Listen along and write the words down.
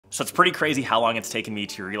So it's pretty crazy how long it's taken me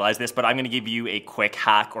to realize this, but I'm gonna give you a quick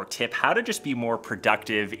hack or tip how to just be more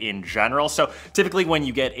productive in general. So typically when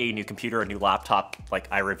you get a new computer, a new laptop, like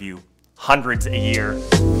I review hundreds a year,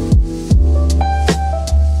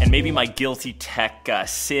 and maybe my guilty tech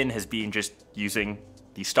sin has been just using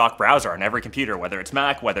the stock browser on every computer, whether it's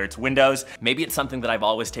Mac, whether it's Windows. Maybe it's something that I've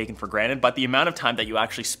always taken for granted, but the amount of time that you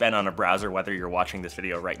actually spend on a browser, whether you're watching this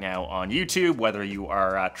video right now on YouTube, whether you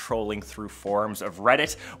are trolling through forums of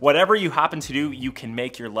Reddit, whatever you happen to do, you can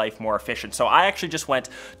make your life more efficient. So I actually just went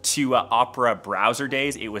to Opera Browser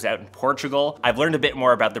Days. It was out in Portugal. I've learned a bit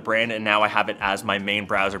more about the brand, and now I have it as my main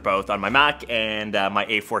browser, both on my Mac and my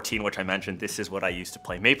A14, which I mentioned. This is what I used to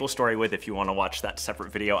play MapleStory with. If you want to watch that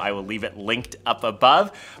separate video, I will leave it linked up above.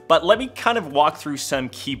 But let me kind of walk through some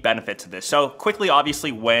key benefits of this. So quickly,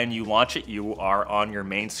 obviously, when you launch it, you are on your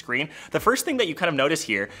main screen. The first thing that you kind of notice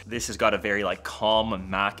here, this has got a very like calm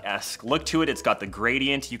Mac-esque look to it. It's got the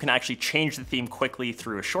gradient. You can actually change the theme quickly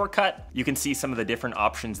through a shortcut. You can see some of the different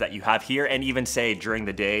options that you have here, and even say during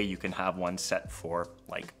the day, you can have one set for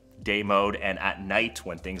like day mode, and at night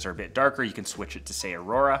when things are a bit darker, you can switch it to say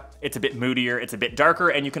Aurora. It's a bit moodier, it's a bit darker,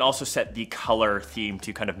 and you can also set the color theme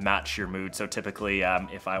to kind of match your mood. So typically,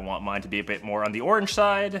 if I want mine to be a bit more on the orange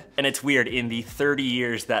side, and it's weird, in the 30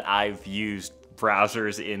 years that I've used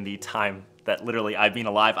browsers, in the time that literally I've been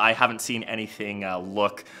alive, I haven't seen anything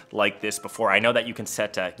look like this before. I know that you can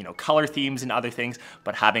set color themes and other things,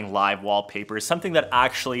 but having live wallpaper is something that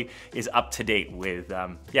actually is up to date with,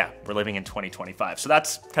 yeah, we're living in 2025. So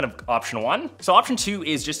that's kind of option one. So option two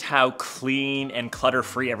is just how clean and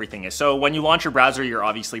clutter-free everything is. So when you launch your browser, you're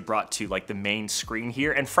obviously brought to like the main screen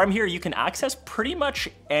here, and from here you can access pretty much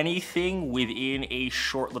anything within a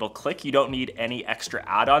short little click. You don't need any extra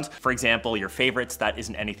add-ons. For example, your favorites, that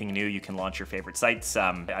isn't anything new. You can launch your favorite sites.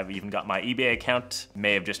 I've even got my eBay account.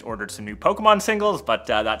 May have just ordered some new Pokemon singles, but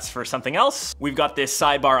that's for something else. We've got this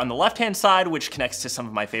sidebar on the left-hand side, which connects to some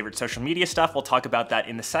of my favorite social media stuff. We'll talk about that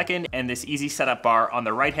in a second. And this easy setup bar on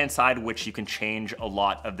the right-hand side, which you can change a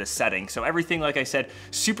lot of the settings. So everything, like I said,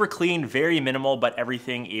 super clean, very minimal, but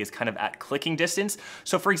everything is kind of at clicking distance.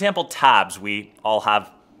 So for example, tabs, we all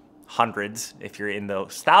have hundreds, if you're in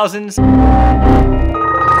those thousands.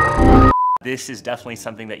 This is definitely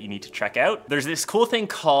something that you need to check out. There's this cool thing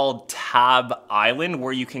called Tab Island,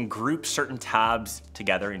 where you can group certain tabs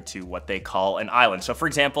together into what they call an island. So for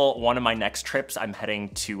example, one of my next trips, I'm heading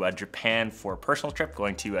to Japan for a personal trip,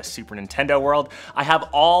 going to a Super Nintendo World. I have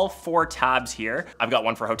all 4 tabs here. I've got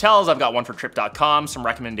one for hotels, I've got one for trip.com, some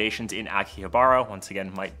recommendations in Akihabara, once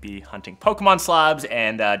again, might be hunting Pokemon slabs,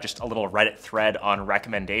 and just a little Reddit thread on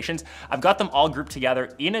recommendations. I've got them all grouped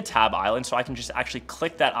together in a tab island, so I can just actually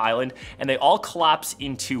click that island, and they all collapse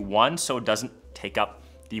into one, so it doesn't take up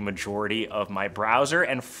the majority of my browser.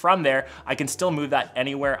 And from there, I can still move that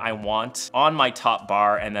anywhere I want on my top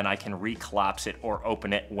bar, and then I can recollapse it or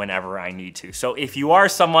open it whenever I need to. So if you are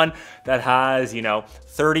someone that has,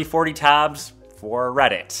 30, 40 tabs for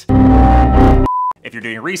Reddit, if you're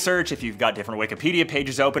doing research, if you've got different Wikipedia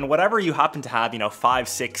pages open, whatever you happen to have, 5,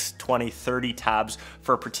 6, 20, 30 tabs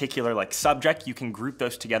for a particular subject, you can group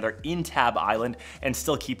those together in Tab Island and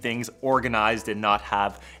still keep things organized and not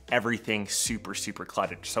have everything super, super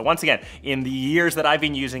cluttered. So once again, in the years that I've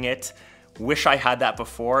been using it, wish I had that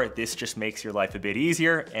before. This just makes your life a bit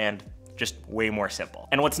easier and just way more simple.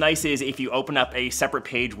 And what's nice is if you open up a separate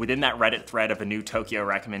page within that Reddit thread of a new Tokyo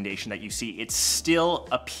recommendation that you see, it still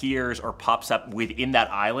appears or pops up within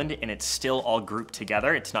that island, and it's still all grouped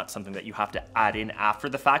together. It's not something that you have to add in after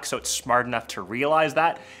the fact, so it's smart enough to realize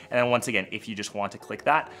that. And then once again, if you just want to click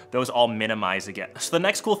that, those all minimize again. So the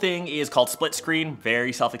next cool thing is called split screen,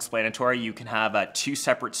 very self-explanatory. You can have 2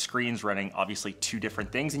 separate screens running obviously 2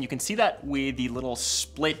 different things, and you can see that with the little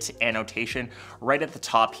split annotation right at the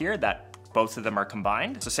top here, that both of them are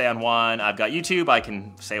combined. So say on one, I've got YouTube, I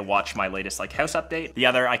can say watch my latest house update. The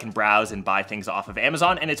other, I can browse and buy things off of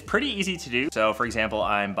Amazon, and it's pretty easy to do. So for example,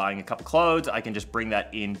 I'm buying a couple clothes, I can just bring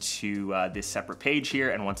that into this separate page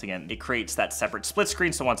here, and once again, it creates that separate split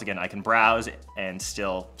screen. So once again, I can browse and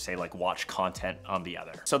still say watch content on the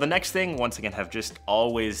other. So the next thing, once again, have just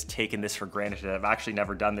always taken this for granted. I've actually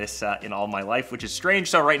never done this in all my life, which is strange.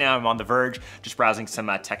 So right now I'm on the verge, just browsing some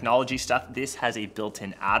technology stuff. This has a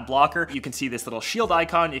built-in ad blocker. You can see this little shield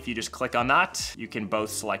icon. If you just click on that, you can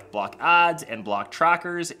both select block ads and block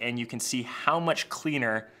trackers, and you can see how much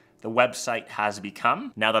cleaner the website has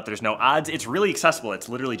become. Now that there's no ads, it's really accessible. It's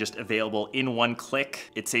literally just available in one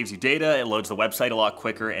click. It saves you data, it loads the website a lot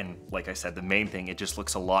quicker, and like I said, the main thing, it just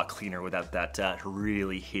looks a lot cleaner without that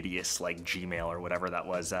really hideous like Gmail or whatever that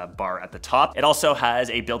was bar at the top. It also has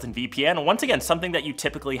a built-in VPN. Once again, something that you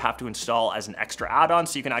typically have to install as an extra add-on,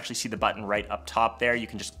 so you can actually see the button right up top there. You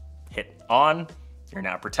can just hit on. You're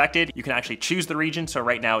now protected. You can actually choose the region. So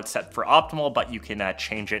right now it's set for optimal, but you can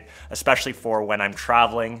change it, especially for when I'm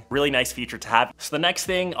traveling. Really nice feature to have. So the next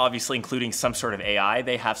thing, obviously including some sort of AI,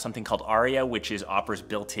 they have something called Aria, which is Opera's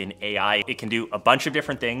built-in AI. It can do a bunch of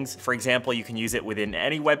different things. For example, you can use it within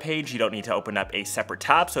any web page. You don't need to open up a separate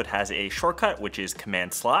tab. So it has a shortcut, which is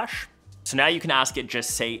Command/. So now you can ask it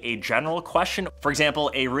just say a general question. For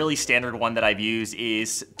example, a really standard one that I've used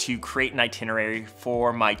is to create an itinerary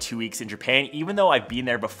for my 2 weeks in Japan. Even though I've been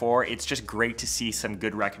there before, it's just great to see some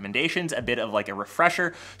good recommendations, a bit of like a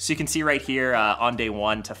refresher. So you can see right here on day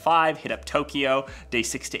 1 to 5, hit up Tokyo. Day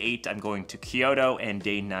 6 to 8, I'm going to Kyoto, and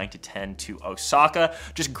day 9 to 10 to Osaka.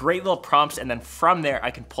 Just great little prompts. And then from there,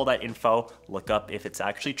 I can pull that info, look up if it's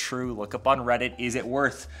actually true, look up on Reddit. Is it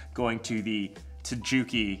worth going to the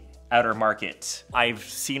Tajuki outer market? I've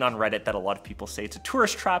seen on Reddit that a lot of people say it's a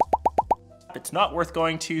tourist trap. It's not worth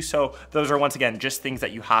going to. So those are, once again, just things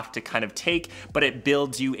that you have to kind of take, but it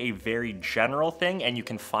builds you a very general thing, and you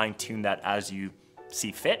can fine tune that as you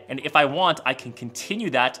see fit. And if I want, I can continue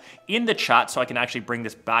that in the chat, so I can actually bring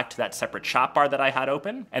this back to that separate chat bar that I had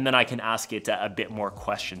open, and then I can ask it a bit more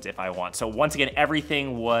questions if I want. So once again,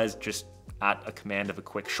 everything was just at a command of a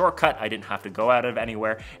quick shortcut. I didn't have to go out of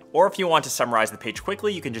anywhere. Or if you want to summarize the page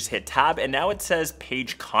quickly, you can just hit tab, and now it says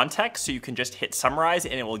page context. So you can just hit summarize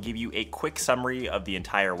and it will give you a quick summary of the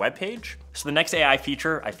entire web page. So the next AI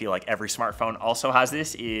feature, I feel like every smartphone also has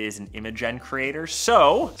this, is an image gen creator.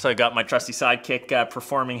 So I got my trusty sidekick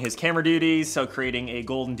performing his camera duties. So creating a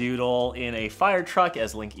golden doodle in a fire truck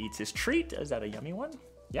as Link eats his treat. Is that a yummy one?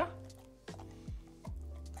 Yeah.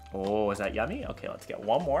 Oh, is that yummy? Okay, let's get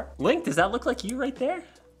one more. Link, does that look like you right there?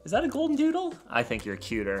 Is that a golden doodle? I think you're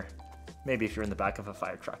cuter. Maybe if you're in the back of a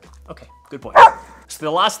fire truck. Okay, good point. So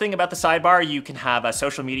the last thing about the sidebar, you can have a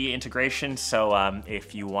social media integration. So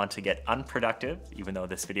if you want to get unproductive, even though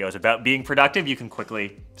this video is about being productive, you can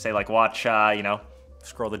quickly say like watch, you know,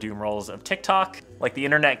 scroll the doom rolls of TikTok. Like the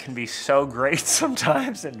internet can be so great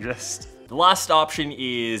sometimes, and just... The last option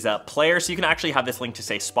is player. So you can actually have this link to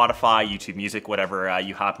say Spotify, YouTube Music, whatever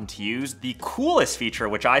you happen to use. The coolest feature,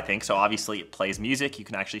 which I think, so obviously it plays music. You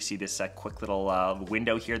can actually see this quick little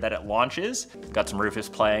window here that it launches. Got some Rufus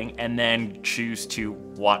playing, and then choose to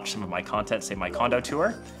watch some of my content, say my condo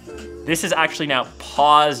tour. This is actually now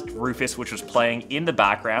paused Rufus, which was playing in the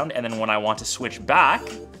background. And then when I want to switch back,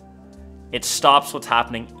 it stops what's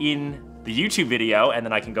happening in the YouTube video, and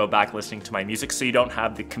then I can go back listening to my music, so you don't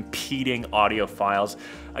have the competing audio files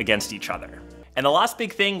against each other. And the last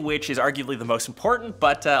big thing, which is arguably the most important,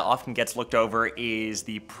 but often gets looked over, is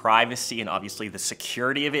the privacy and obviously the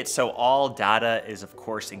security of it. So all data is of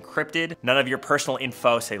course encrypted. None of your personal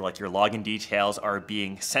info, say like your login details, are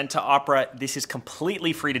being sent to Opera. This is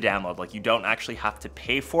completely free to download. Like you don't actually have to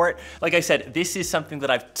pay for it. Like I said, this is something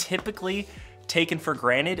that I've typically taken for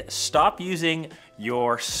granted. Stop using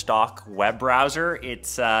your stock web browser.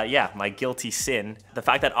 It's, yeah, my guilty sin. The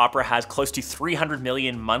fact that Opera has close to 300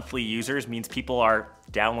 million monthly users means people are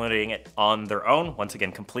downloading it on their own. Once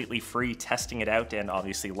again, completely free, testing it out and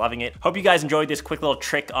obviously loving it. Hope you guys enjoyed this quick little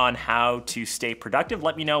trick on how to stay productive.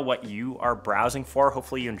 Let me know what you are browsing for.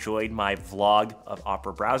 Hopefully you enjoyed my vlog of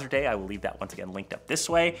Opera Browser Day. I will leave that once again linked up this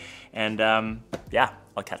way. And yeah,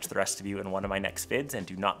 I'll catch the rest of you in one of my next vids, and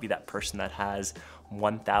do not be that person that has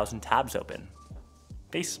 1,000 tabs open.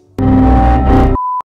 Peace.